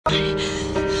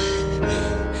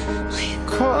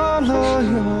Call all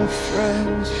your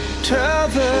friends, tell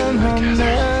them I'm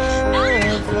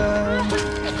never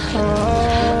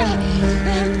coming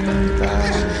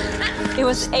back. It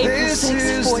was April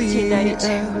 6,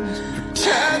 1492.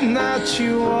 Pretend that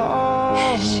you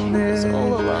want it.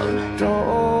 All alone.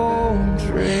 Don't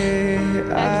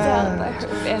Exiled by react. her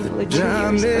family The 2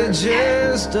 years damage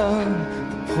earlier. is done.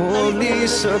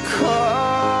 Police are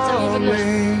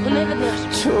coming.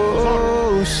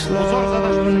 Too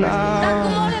slow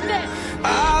now. I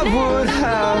would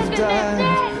have died.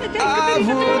 I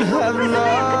would have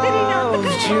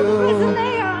loved you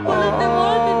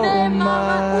all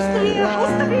my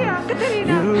life.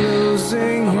 You're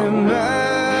losing your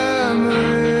memory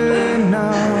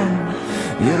now.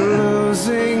 You're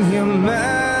losing your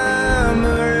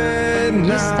memory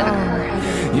now.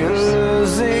 You're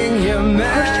losing your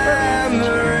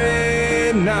memory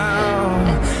now.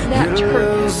 You're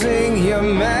losing your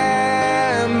memory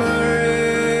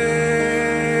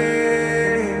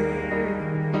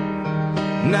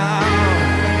now.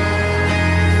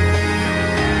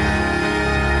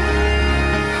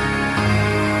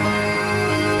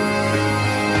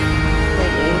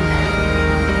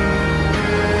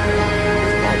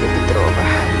 Nadia Petrova.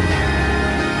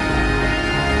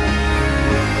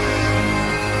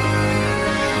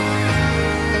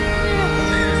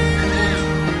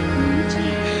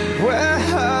 Where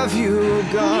have you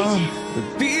gone? The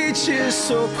beach is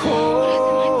so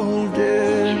cold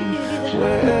in You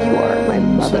are my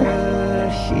mother.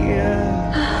 here.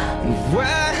 And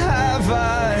where have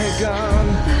I gone?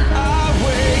 I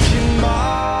wake in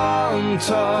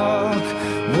Montauk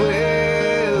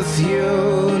with you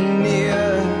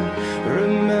near.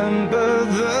 Remember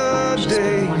the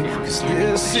day, 'cause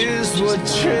this is what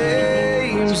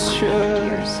dreams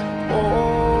should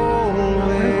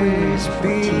always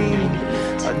be.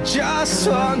 I just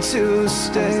want to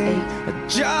stay. I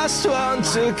just want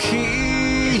to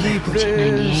keep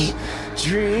this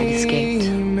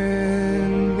dream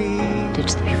in me.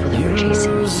 Ditch the people that were You're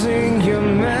chasing me. losing your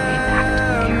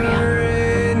memory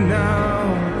now.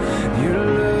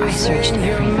 You're searched losing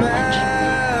your every village,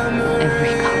 every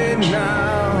memory college,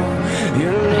 now.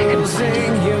 You're but I couldn't find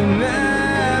losing it. your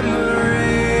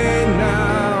memory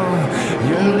now.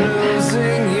 You're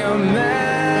losing your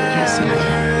memory. Yes,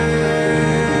 Nadia.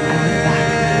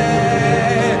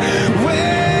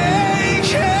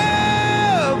 Wake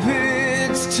up,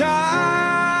 it's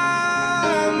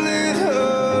time,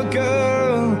 little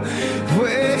girl.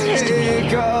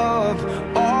 Wake up,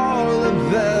 all the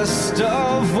best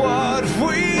of what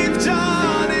we've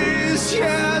done is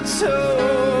yet to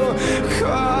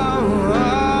come.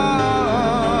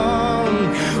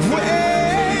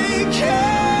 Wake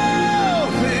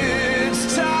up, it's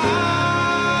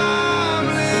time,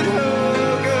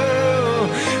 little girl.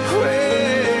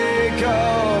 Wake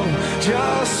up,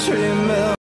 just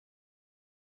remember.